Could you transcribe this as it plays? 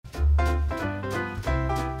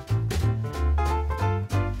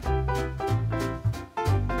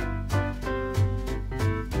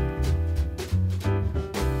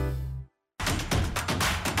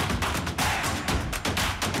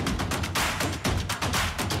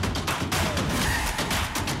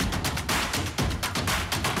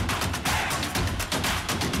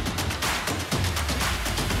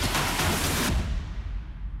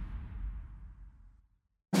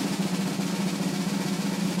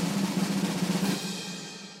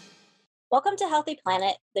Welcome to Healthy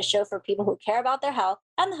Planet, the show for people who care about their health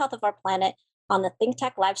and the health of our planet on the Think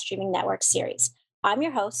Tech live streaming network series. I'm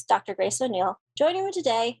your host, Dr. Grace O'Neill. Joining me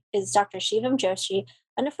today is Dr. Shivam Joshi,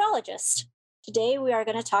 a nephrologist. Today we are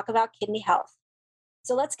going to talk about kidney health.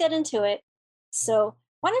 So let's get into it. So,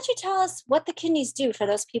 why don't you tell us what the kidneys do for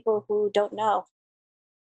those people who don't know?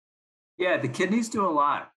 Yeah, the kidneys do a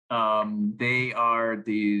lot. They are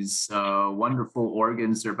these wonderful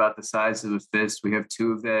organs. They're about the size of a fist. We have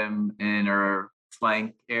two of them in our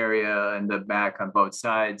flank area and the back on both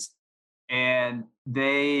sides, and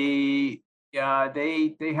they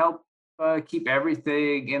help keep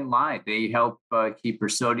everything in line. They help keep our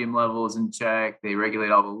sodium levels in check. They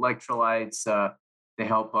regulate all the electrolytes. They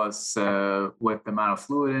help us with the amount of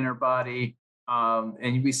fluid in our body,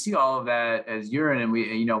 and we see all of that as urine, and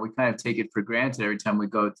we kind of take it for granted every time we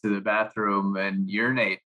go to the bathroom and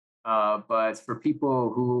urinate. But for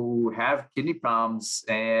people who have kidney problems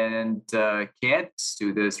and can't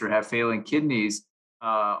do this or have failing kidneys,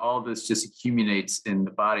 all of this just accumulates in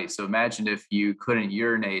the body. So imagine if you couldn't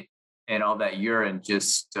urinate and all that urine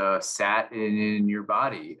just sat in your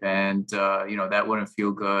body, and that wouldn't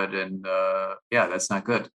feel good, and yeah, that's not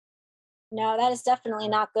good. No, that is definitely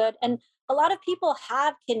not good. And a lot of people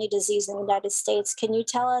have kidney disease in the United States. Can you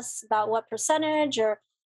tell us about what percentage or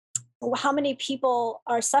how many people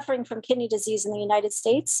are suffering from kidney disease in the United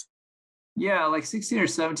States? Yeah, like 16 or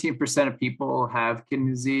 17% of people have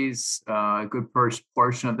kidney disease. A good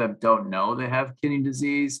portion of them don't know they have kidney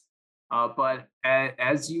disease. But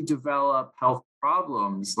as you develop health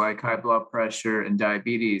problems like high blood pressure and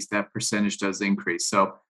diabetes, that percentage does increase.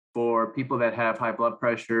 So for people that have high blood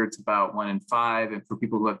pressure, it's about 1 in 5. And for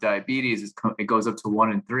people who have diabetes, it goes up to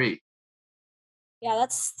 1 in 3. Yeah,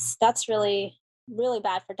 that's really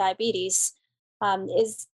bad for diabetes.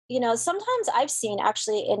 Is sometimes I've seen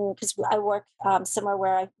actually in because I work somewhere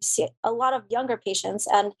where I see a lot of younger patients,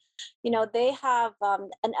 and they have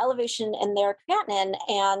an elevation in their creatinine.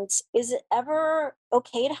 And is it ever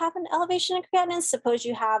okay to have an elevation in creatinine? Suppose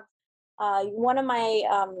you have one of my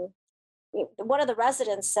one of the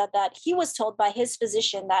residents said that he was told by his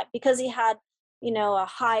physician that because he had, a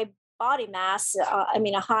high body mass,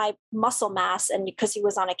 a high muscle mass, and because he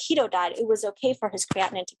was on a keto diet, it was okay for his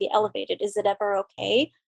creatinine to be elevated. Is it ever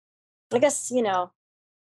okay? I guess,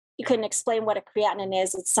 you couldn't explain what a creatinine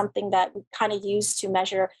is. It's something that we kind of use to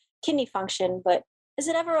measure kidney function, but is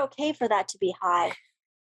it ever okay for that to be high?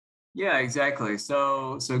 Yeah, exactly.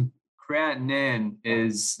 So creatinine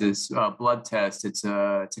is this blood test. It's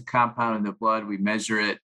a compound in the blood. We measure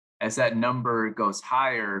it. As that number goes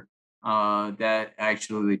higher, that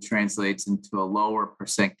actually translates into a lower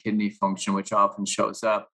percent kidney function, which often shows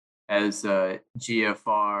up as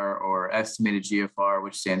GFR or estimated GFR,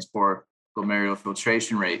 which stands for glomerular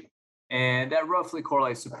filtration rate. And that roughly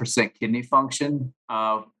correlates to percent kidney function.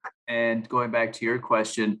 And going back to your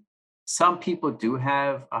question, some people do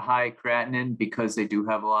have a high creatinine because they do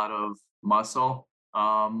have a lot of muscle.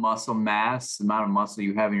 Muscle mass, the amount of muscle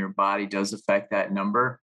you have in your body does affect that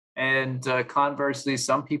number. And conversely,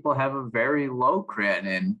 some people have a very low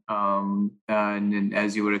creatinine. And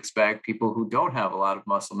as you would expect, people who don't have a lot of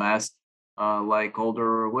muscle mass, like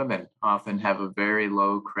older women, often have a very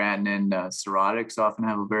low creatinine. Cirrhotics often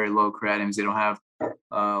have a very low creatinine because they don't have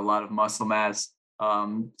a lot of muscle mass.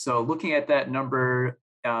 So looking at that number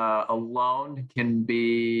alone can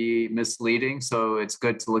be misleading. So it's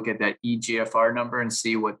good to look at that EGFR number and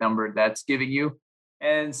see what number that's giving you.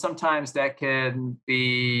 And sometimes that can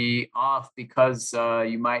be off because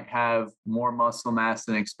you might have more muscle mass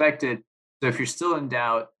than expected. So if you're still in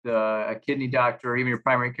doubt, a kidney doctor or even your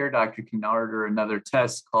primary care doctor can order another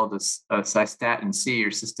test called a cystatin C or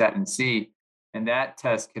cystatin C. And that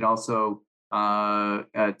test can also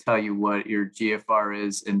tell you what your GFR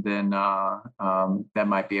is, and then that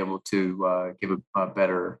might be able to give a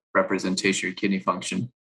better representation of your kidney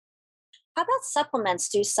function. How about supplements?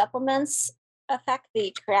 Do supplements affect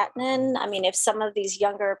the creatinine? I mean, if some of these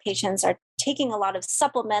younger patients are taking a lot of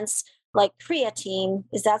supplements like creatine,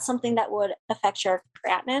 is that something that would affect your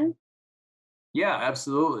creatinine? Yeah,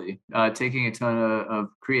 absolutely. Taking a ton of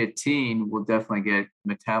creatine will definitely get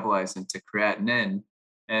metabolized into creatinine,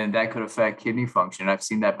 and that could affect kidney function. I've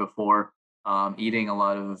seen that before. Eating a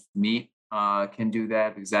lot of meat can do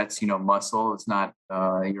that because that's muscle. It's not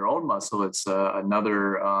your own muscle. It's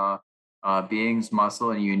another being's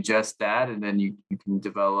muscle, and you ingest that, and then you can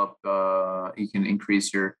develop. You can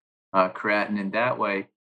increase your creatinine that way.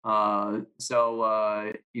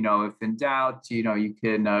 So if in doubt, you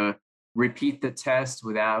can. Repeat the test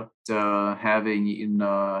without having eaten,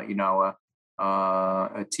 a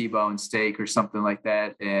T-bone steak or something like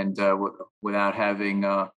that, and without having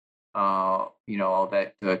all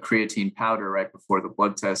that creatine powder right before the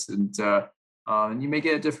blood test, and you may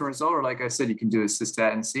get a different result. Or, like I said, you can do a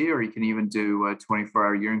cystatin C, or you can even do a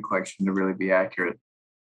 24-hour urine collection to really be accurate.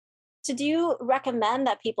 So do you recommend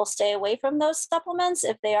that people stay away from those supplements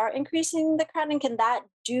if they are increasing the creatinine? Can that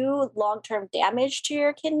do long-term damage to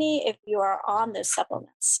your kidney if you are on those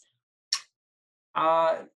supplements?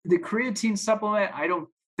 The creatine supplement, I don't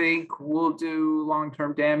think will do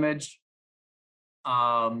long-term damage.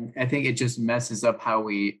 I think it just messes up how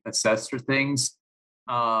we assess for things.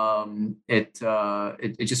 It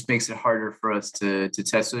just makes it harder for us to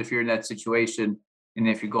test. So if you're in that situation, and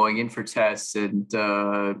if you're going in for tests, and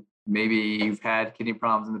maybe you've had kidney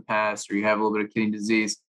problems in the past, or you have a little bit of kidney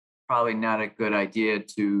disease, probably not a good idea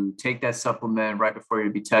to take that supplement right before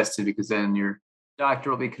you be tested, because then your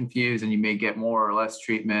doctor will be confused and you may get more or less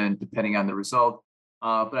treatment depending on the result.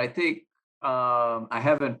 But I think I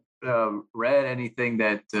haven't read anything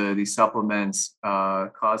that these supplements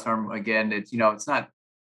cause harm. Again, it's not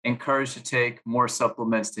encouraged to take more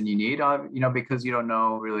supplements than you need, because you don't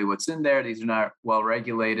know really what's in there. These are not well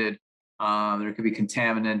regulated. There could be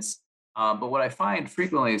contaminants. But what I find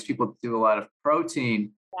frequently is people do a lot of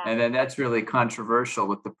protein, Yeah. and then that's really controversial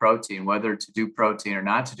with the protein, whether to do protein or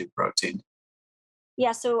not to do protein.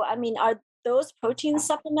 Yeah, so I mean, are those protein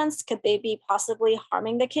supplements, could they be possibly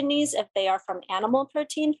harming the kidneys if they are from animal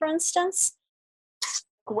protein, for instance?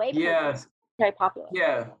 Whey protein Yeah, is very popular.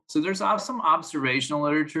 yeah. So there's some observational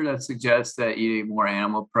literature that suggests that eating more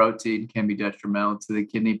animal protein can be detrimental to the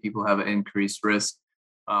kidney. People have an increased risk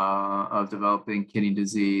of developing kidney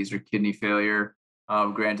disease or kidney failure.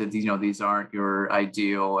 Granted, these aren't your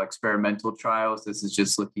ideal experimental trials. This is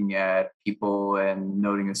just looking at people and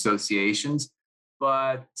noting associations.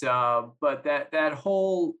 But that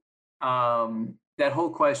whole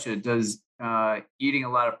question, does eating a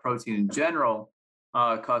lot of protein in general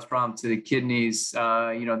cause problems to the kidneys?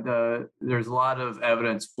 There's a lot of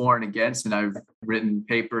evidence for and against, and I've written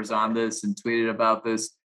papers on this and tweeted about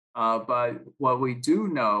this. But what we do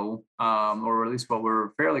know, or at least what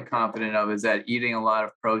we're fairly confident of, is that eating a lot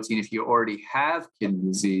of protein, if you already have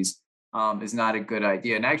kidney disease, is not a good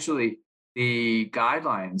idea. And actually, the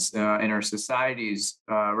guidelines in our societies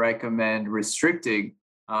recommend restricting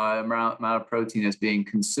amount of protein that's being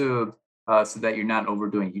consumed, so that you're not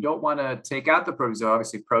overdoing. You don't want to take out the protein. So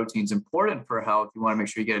obviously, protein is important for health. You want to make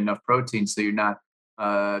sure you get enough protein so you're not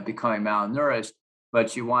becoming malnourished,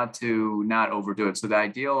 but you want to not overdo it. So the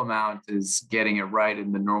ideal amount is getting it right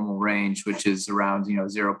in the normal range, which is around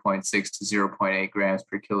zero point 0.6 to zero point 0.8 grams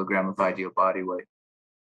per kilogram of ideal body weight.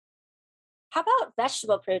 How about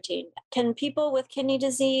vegetable protein? Can people with kidney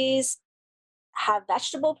disease have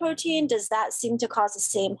vegetable protein? Does that seem to cause the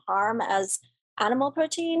same harm as animal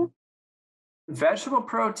protein? Vegetable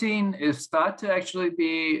protein is thought to actually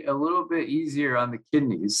be a little bit easier on the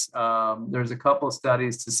kidneys. There's a couple of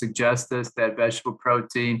studies to suggest this, that vegetable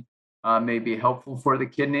protein may be helpful for the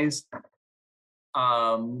kidneys,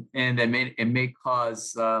 and it may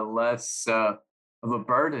cause less of a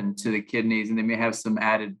burden to the kidneys, and they may have some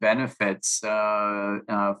added benefits for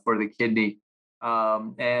the kidney.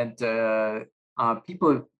 And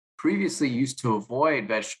people previously used to avoid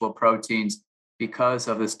vegetable proteins because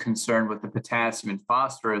of this concern with the potassium and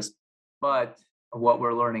phosphorus. But what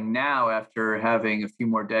we're learning now, after having a few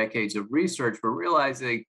more decades of research, we're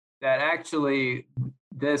realizing that actually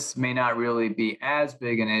this may not really be as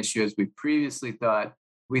big an issue as we previously thought.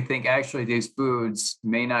 We think actually these foods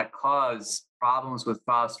may not cause problems with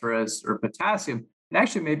phosphorus or potassium, and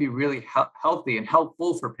actually may be really healthy and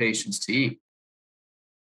helpful for patients to eat.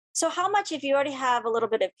 So how much, if you already have a little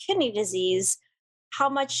bit of kidney disease, how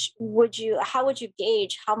would you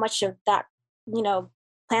gauge how much of that, you know,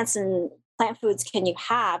 plants and plant foods can you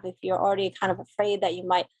have if you're already kind of afraid that you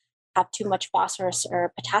might have too much phosphorus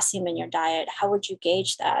or potassium in your diet? How would you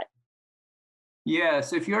gauge that? Yeah,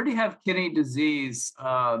 so if you already have kidney disease,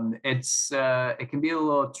 it can be a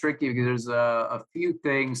little tricky because there's a few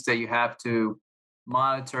things that you have to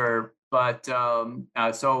monitor. But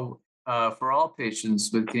for all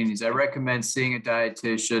patients with kidney disease, I recommend seeing a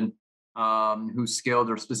dietitian who's skilled,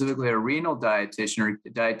 or specifically a renal dietitian, or a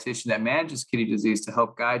dietitian that manages kidney disease, to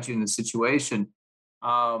help guide you in the situation.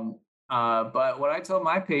 Um, but what I tell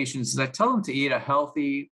my patients is I tell them to eat a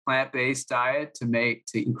healthy plant-based diet, to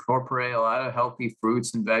incorporate a lot of healthy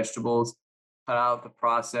fruits and vegetables, cut out the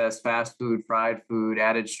processed fast food, fried food,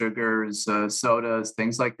 added sugars, sodas,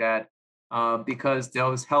 things like that. Because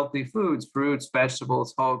those healthy foods, fruits,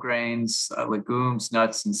 vegetables, whole grains, legumes,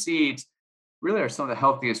 nuts, and seeds, really are some of the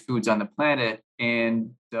healthiest foods on the planet.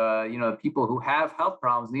 And people who have health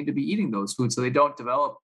problems need to be eating those foods so they don't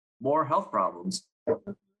develop more health problems.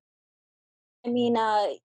 I mean,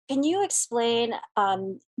 can you explain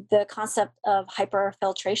the concept of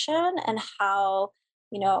hyperfiltration and how,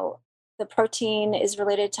 you know, the protein is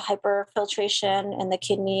related to hyperfiltration and the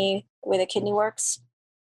kidney, way the kidney works?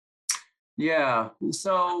 Yeah.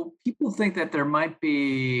 So people think that there might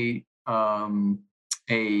be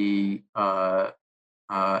a, uh,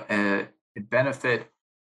 a benefit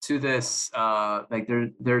to this. Like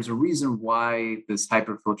there's a reason why this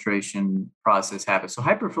hyperfiltration process happens. So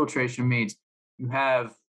hyperfiltration means you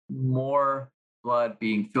have more blood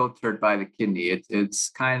being filtered by the kidney. It's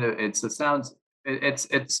kind of it's a sounds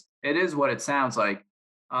it is what it sounds like.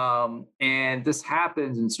 And this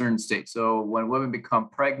happens in certain states. So when women become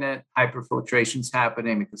pregnant, hyperfiltration is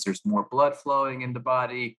happening because there's more blood flowing in the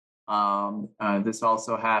body. This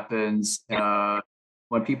also happens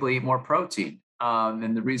when people eat more protein.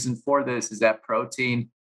 And the reason for this is that protein,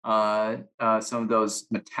 some of those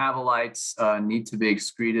metabolites need to be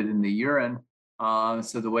excreted in the urine.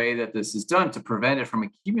 So the way that this is done to prevent it from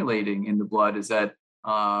accumulating in the blood is that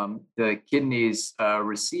the kidneys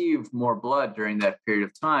receive more blood during that period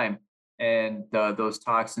of time, and those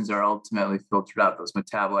toxins are ultimately filtered out. Those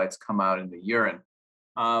metabolites come out in the urine.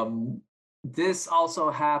 Um, this also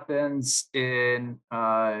happens in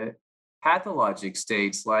pathologic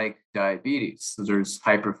states like diabetes. So there's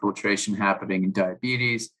hyperfiltration happening in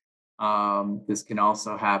diabetes. This can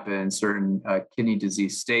also happen in certain kidney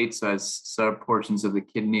disease states. So as some portions of the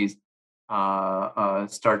kidneys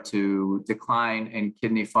start to decline in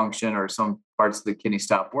kidney function, or some parts of the kidney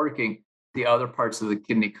stop working, the other parts of the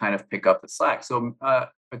kidney kind of pick up the slack. So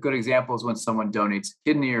a good example is when someone donates a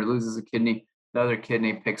kidney or loses a kidney, the other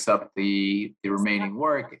kidney picks up the remaining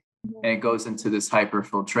work, Mhm. and it goes into this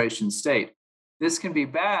hyperfiltration state. This can be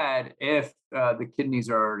bad if the kidneys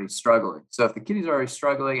are already struggling. So if the kidneys are already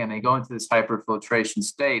struggling and they go into this hyperfiltration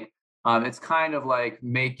state, it's kind of like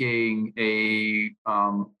making a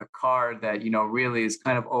car that really is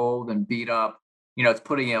kind of old and beat up. It's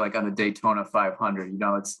putting it like on the Daytona 500.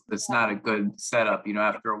 It's not a good setup.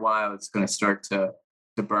 After a while, it's going to start to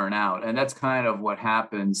burn out, and that's kind of what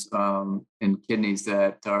happens in kidneys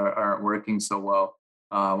that aren't working so well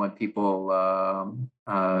when people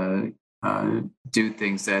do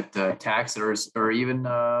things that tax it, or even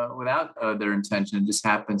without their intention. It just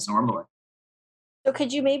happens normally. So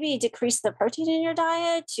could you maybe decrease the protein in your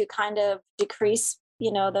diet to kind of decrease, the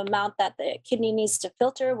amount that the kidney needs to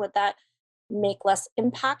filter? Would that make less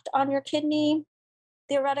impact on your kidney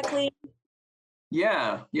theoretically?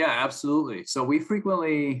 Yeah, yeah, absolutely. So we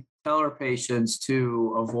frequently tell our patients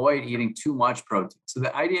to avoid eating too much protein. So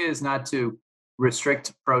the idea is not to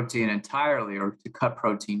restrict protein entirely or to cut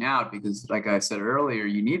protein out, because, like I said earlier,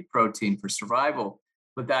 you need protein for survival.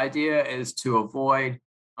 But the idea is to avoid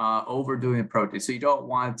overdoing the protein. So you don't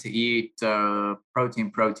want to eat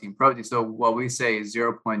protein. So what we say is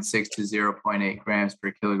zero point 0.6 to zero point 0.8 grams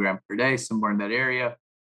per kilogram per day, somewhere in that area.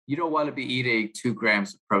 You don't want to be eating 2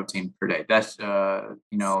 grams of protein per day. That's 2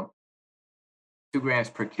 grams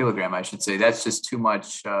per kilogram, I should say. That's just too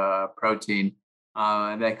much protein,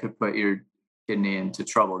 and that could put your kidney into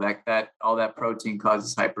trouble. That all that protein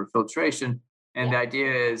causes hyperfiltration, and Yeah. the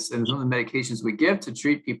idea is, and some of the medications we give to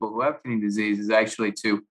treat people who have kidney disease is actually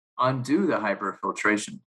to undo the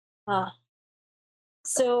hyperfiltration. Uh,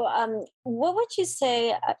 so, what would you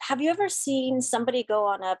say? Have you ever seen somebody go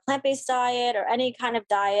on a plant based diet or any kind of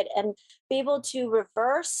diet and be able to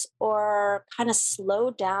reverse or kind of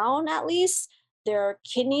slow down at least their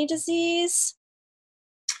kidney disease?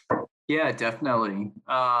 Yeah, definitely.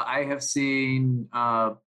 I have seen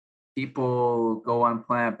people go on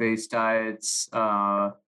plant-based diets. There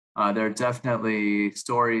are definitely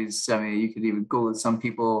stories. I mean, you could even Google it. Some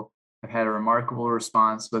people have had a remarkable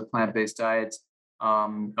response with plant-based diets.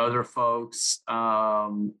 Other folks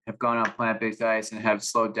have gone on plant-based diets and have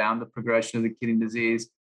slowed down the progression of the kidney disease.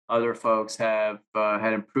 Other folks have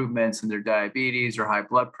had improvements in their diabetes or high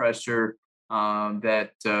blood pressure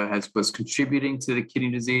that has was contributing to the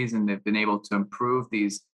kidney disease, and they've been able to improve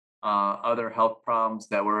these other health problems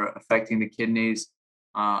that were affecting the kidneys.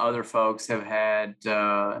 Other folks have had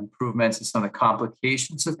improvements in some of the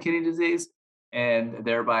complications of kidney disease, and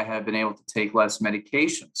thereby have been able to take less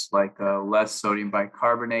medications, like less sodium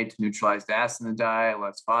bicarbonate to neutralize the acid in the diet,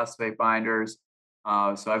 less phosphate binders.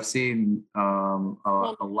 So I've seen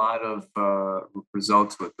Yeah, a lot of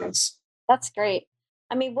results with this. that's great.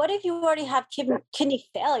 I mean, what if you already have kidney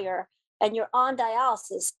failure and you're on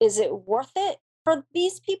dialysis? Is it worth it for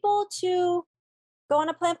these people to go on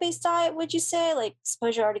a plant-based diet, would you say? Like,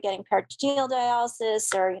 suppose you're already getting peritoneal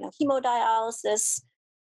dialysis or, hemodialysis.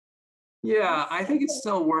 Yeah, I think it's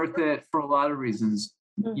still worth it for a lot of reasons.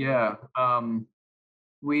 Mhm. Yeah.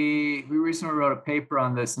 we recently wrote a paper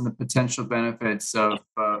on this and the potential benefits of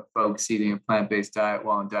folks eating a plant-based diet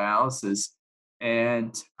while on dialysis.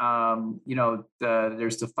 And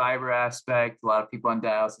there's the fiber aspect. A lot of people on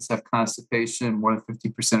dialysis have constipation. More than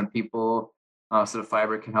 50% of people. So the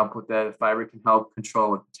fiber can help with that. The fiber can help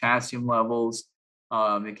control the potassium levels.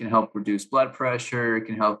 It can help reduce blood pressure. It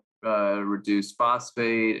can help reduce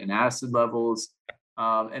phosphate and acid levels.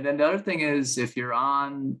 And then the other thing is, if you're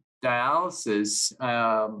on dialysis,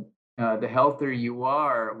 the healthier you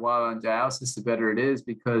are while on dialysis, the better it is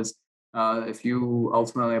because if you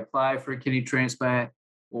ultimately apply for a kidney transplant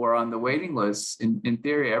or on the waiting list, in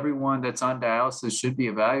theory, everyone that's on dialysis should be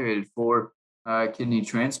evaluated for kidney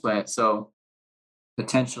transplant. So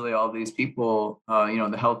potentially, all these people,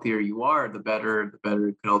 the healthier you are, the better it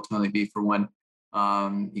could ultimately be for when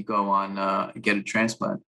you go on get a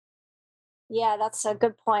transplant. Yeah, that's a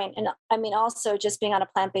good point. And I mean, also just being on a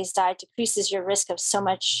plant-based diet decreases your risk of so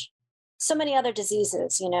many other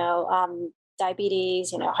diseases,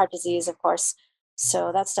 diabetes, heart disease, of course.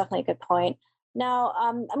 So that's definitely a good point. Now,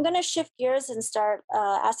 I'm going to shift gears and start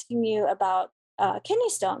asking you about kidney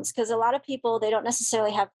stones, because a lot of people, they don't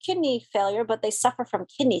necessarily have kidney failure, but they suffer from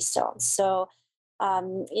kidney stones. So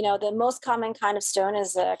the most common kind of stone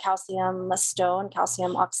is a calcium stone,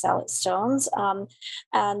 calcium oxalate stones.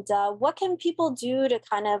 And what can people do to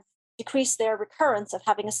kind of decrease their recurrence of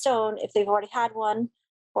having a stone if they've already had one,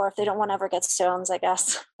 or if they don't want to ever get stones, I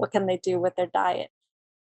guess? What can they do with their diet?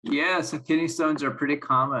 Yeah, so kidney stones are pretty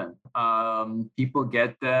common. People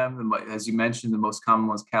get them, as you mentioned, the most common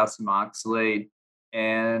was calcium oxalate.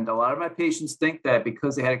 And a lot of my patients think that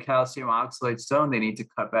because they had a calcium oxalate stone, they need to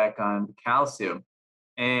cut back on calcium.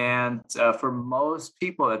 And for most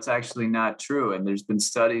people, that's actually not true. And there's been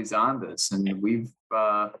studies on this, and we've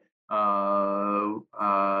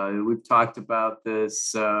talked about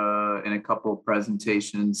this in a couple of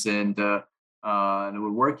presentations, and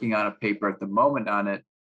we're working on a paper at the moment on it.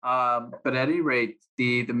 But at any rate,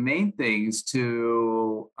 the main things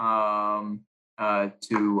to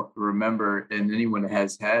remember, and anyone that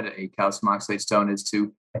has had a calcium oxalate stone, is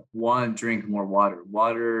to one, drink more water.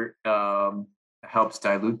 Water helps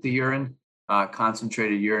dilute the urine.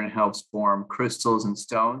 Concentrated urine helps form crystals and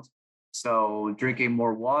stones. So drinking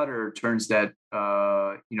more water turns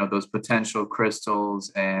those potential crystals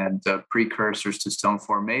and precursors to stone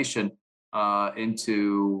formation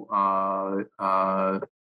into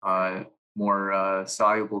more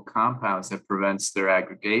soluble compounds that prevents their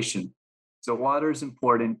aggregation. So water is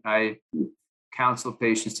important. I counsel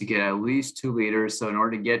patients to get at least 2 liters. So in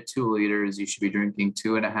order to get 2 liters, you should be drinking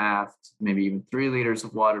 2.5, maybe even 3 liters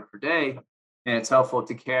of water per day. And it's helpful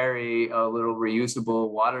to carry a little reusable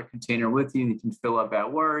water container with you. You can fill up at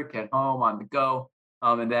work, at home, on the go,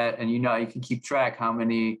 and you can keep track how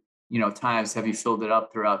many times have you filled it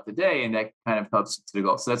up throughout the day, and that kind of helps you to the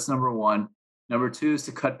goal. So that's number one. Number two is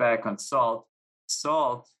to cut back on salt.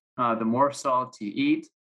 Salt, the more salt you eat,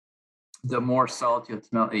 the more salt you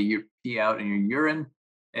ultimately you pee out in your urine.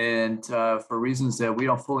 And for reasons that we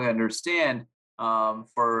don't fully understand,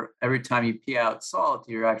 for every time you pee out salt,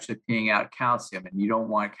 you're actually peeing out calcium, and you don't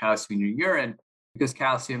want calcium in your urine because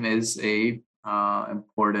calcium is a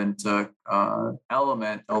important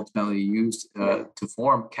element ultimately used to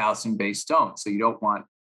form calcium-based stones. So you don't want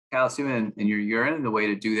calcium in your urine, and the way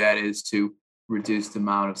to do that is to reduce the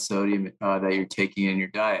amount of sodium that you're taking in your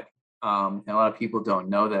diet. And a lot of people don't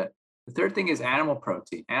know that. The third thing is animal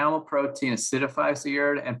protein. Animal protein acidifies the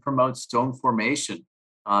urine and promotes stone formation,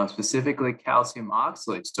 specifically calcium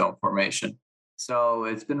oxalate stone formation. So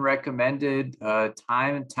it's been recommended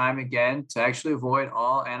time and time again to actually avoid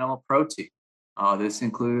all animal protein. This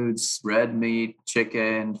includes red meat,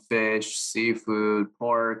 chicken, fish, seafood,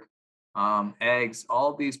 pork, eggs.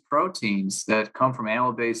 All these proteins that come from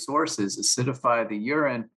animal-based sources acidify the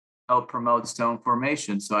urine, help promote stone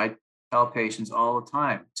formation. So I tell patients all the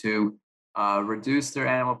time to reduce their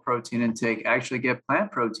animal protein intake, actually get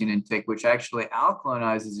plant protein intake, which actually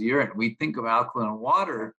alkalinizes the urine. We think of alkaline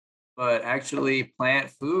water, but actually plant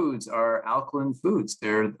foods are alkaline foods.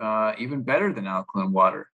 They're even better than alkaline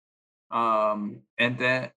water. And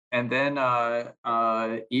then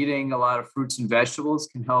eating a lot of fruits and vegetables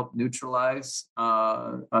can help neutralize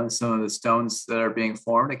some of the stones that are being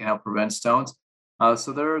formed. It can help prevent stones. Those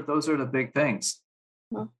are the big things.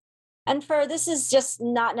 Mhm. And for this is just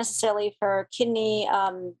not necessarily for kidney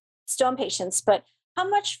stone patients, but how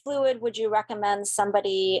much fluid would you recommend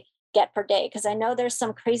somebody get per day? Because I know there's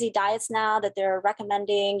some crazy diets now that they're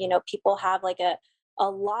recommending. People have like a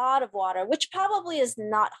lot of water, which probably is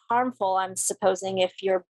not harmful. I'm supposing if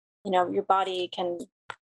your body can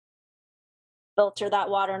filter that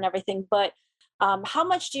water and everything. But How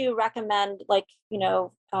much do you recommend? Like,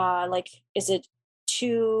 like, is it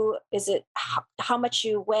two? Is it how much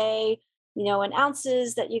you weigh? In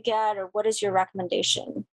ounces that you get, or what is your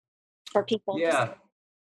recommendation for people just Yeah.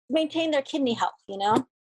 maintain their kidney health?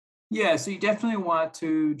 Yeah, so you definitely want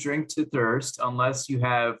to drink to thirst unless you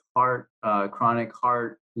have chronic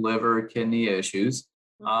heart, liver, kidney issues.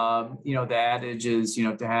 Mhm. The adage is,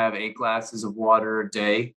 to have 8 glasses of water a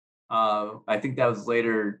day. I think that was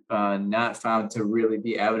later not found to really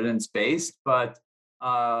be evidence based, but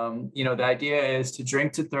the idea is to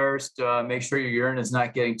drink to thirst. Make sure your urine is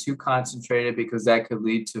not getting too concentrated because that could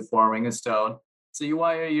lead to forming a stone. So you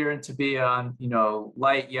want your urine to be on,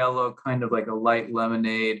 light yellow, kind of like a light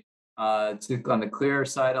lemonade to on the clearer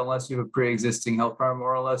side, unless you have a pre-existing health problem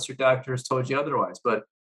or unless your doctor has told you otherwise. But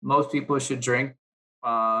most people should drink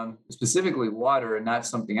specifically water and not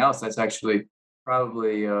something else. That's actually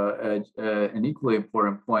probably an equally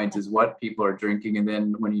important point is what people are drinking. And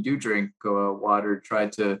then when you do drink water, try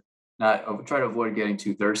to avoid getting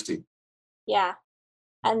too thirsty. Yeah.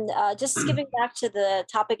 And just skipping back to the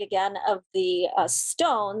topic again of the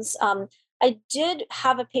stones, I did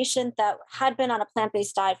have a patient that had been on a plant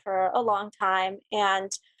based diet for a long time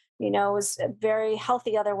and, was very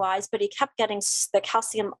healthy otherwise, but he kept getting the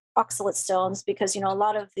calcium oxalate stones because, a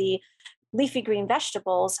lot of the leafy green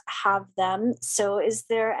vegetables have them. So, is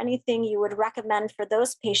there anything you would recommend for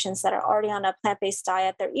those patients that are already on a plant based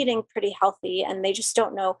diet? They're eating pretty healthy and they just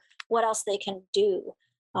don't know what else they can do.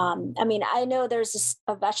 I mean, I know there's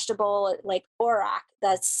a vegetable like orac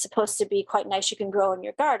that's supposed to be quite nice. You can grow in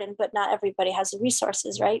your garden, but not everybody has the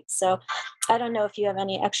resources, right? So I don't know if you have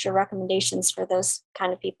any extra recommendations for those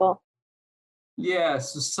kind of people. Yeah,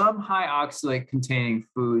 so some high oxalate containing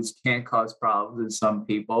foods can cause problems in some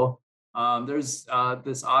people. There's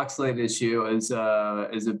this oxalate issue is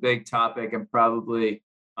a big topic and probably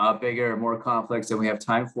bigger, more complex than we have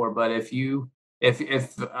time for. But if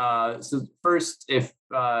so first if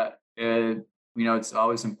it's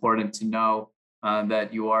always important to know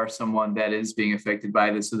that you are someone that is being affected by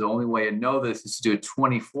this. So the only way to know this is to do a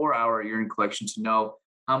 24-hour urine collection to know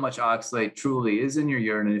how much oxalate truly is in your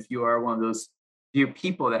urine. And if you are one of those few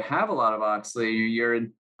people that have a lot of oxalate in your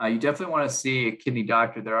urine, you definitely want to see a kidney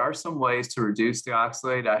doctor. There are some ways to reduce the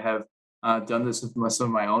oxalate. I have done this with some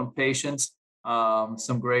of my own patients.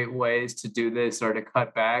 Some great ways to do this are to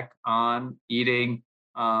cut back on eating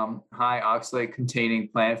high oxalate containing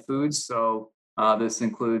plant foods. So this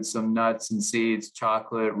includes some nuts and seeds,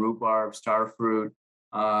 chocolate, rhubarb, star fruit,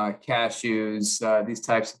 cashews, these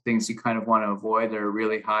types of things you kind of want to avoid. They're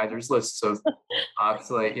really high. There's lists of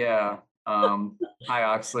oxalate, yeah,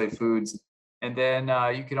 high oxalate foods. And then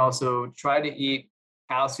you can also try to eat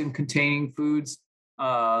calcium containing foods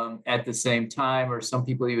at the same time, or some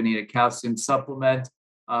people even need a calcium supplement.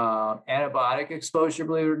 Antibiotic exposure,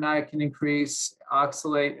 believe it or not, can increase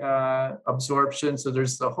oxalate absorption. So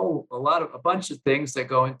there's a bunch of things that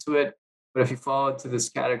go into it. But if you fall into this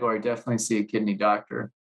category, definitely see a kidney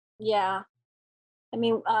doctor. Yeah. I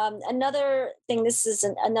mean, another thing, this is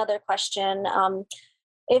another question.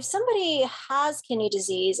 If somebody has kidney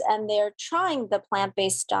disease and they're trying the plant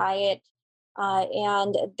based diet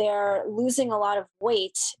and they're losing a lot of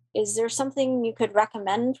weight, is there something you could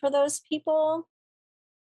recommend for those people?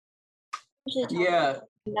 Usually tell them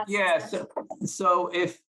Yeah, that's yeah. So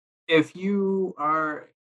if you are,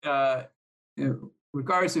 uh,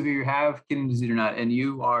 regardless if you have kidney disease or not, and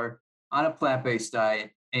you are on a plant-based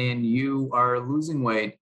diet and you are losing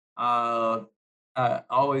weight, uh,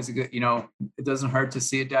 always a good, it doesn't hurt to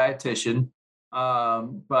see a dietitian.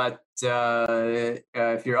 But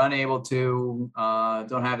if you're unable to,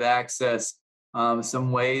 don't have access,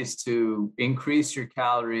 some ways to increase your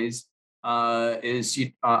calories is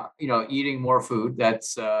eating more food.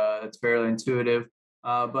 That's fairly intuitive.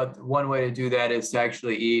 But one way to do that is to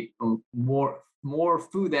actually eat more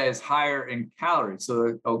food that is higher in calories.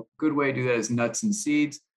 So a good way to do that is nuts and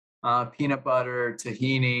seeds, peanut butter,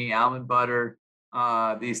 tahini, almond butter.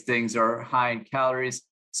 These things are high in calories.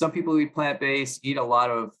 Some people eat plant-based, eat a lot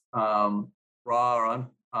of raw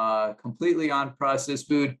or completely unprocessed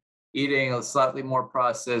food. Eating a slightly more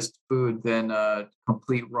processed food than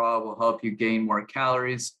complete raw will help you gain more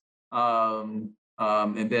calories. And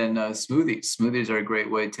then smoothies. Smoothies are a great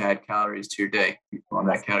way to add calories to your day on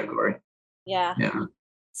that category. yeah. Yeah.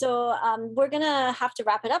 So we're gonna have to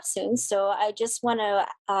wrap it up soon. So I just want to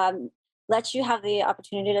let you have the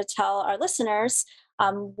opportunity to tell our listeners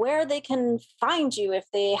where they can find you if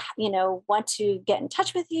they, want to get in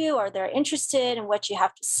touch with you or they're interested in what you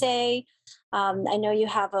have to say. I know you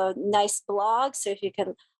have a nice blog, so if you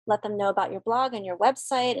could let them know about your blog and your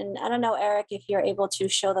website. And I don't know, Eric, if you're able to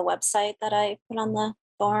show the website that I put on the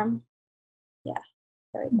form. Yeah,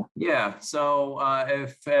 there we go. Yeah. So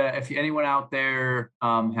if anyone out there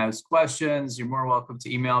has questions, you're more welcome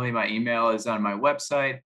to email me. My email is on my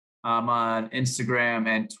website. I'm on Instagram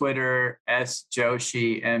and Twitter,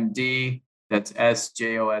 SJoshimD. That's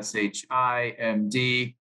SJOSHIMD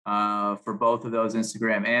for both of those,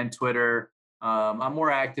 Instagram and Twitter. I'm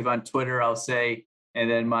more active on Twitter, I'll say. And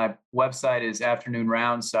then my website is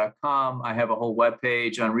afternoonrounds.com. I have a whole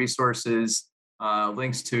webpage on resources,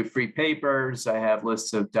 links to free papers. I have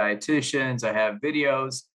lists of dietitians. I have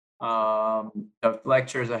videos of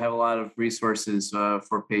lectures. I have a lot of resources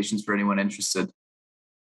for patients, for anyone interested.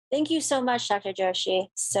 Thank you so much, Dr. Joshi.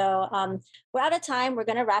 So we're out of time. We're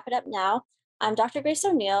going to wrap it up now. I'm Dr. Grace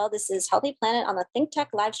O'Neill. This is Healthy Planet on the ThinkTech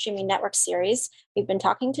live streaming network series. We've been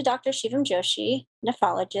talking to Dr. Shivam Joshi,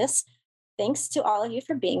 nephrologist. Thanks to all of you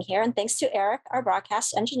for being here. And thanks to Eric, our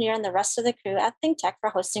broadcast engineer, and the rest of the crew at ThinkTech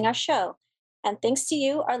for hosting our show. And thanks to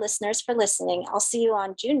you, our listeners, for listening. I'll see you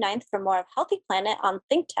on June 9th for more of Healthy Planet on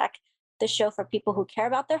ThinkTech, the show for people who care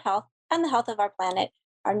about their health and the health of our planet.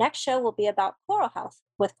 Our next show will be about coral health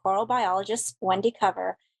with coral biologist Wendy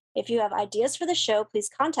Cover. If you have ideas for the show, please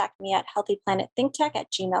contact me at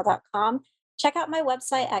healthyplanetthinktech@gmail.com. Check out my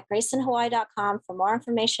website at graceinhawaii.com for more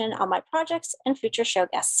information on my projects and future show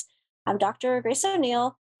guests. I'm Dr. Grace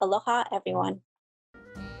O'Neill. Aloha, everyone.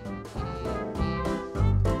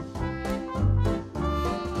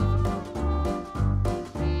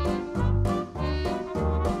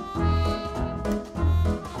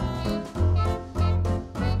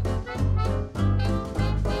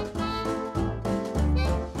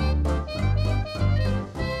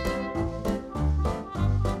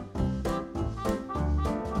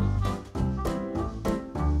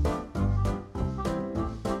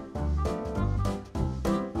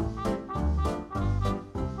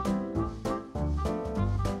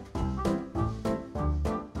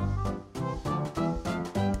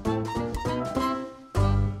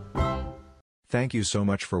 Thank you so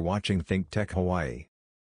much for watching ThinkTech Hawaii.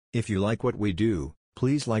 If you like what we do,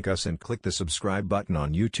 please like us and click the subscribe button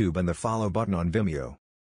on YouTube and the follow button on Vimeo.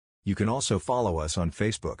 You can also follow us on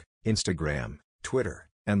Facebook, Instagram, Twitter,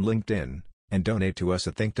 and LinkedIn, and donate to us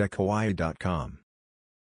at thinktechhawaii.com.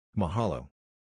 Mahalo.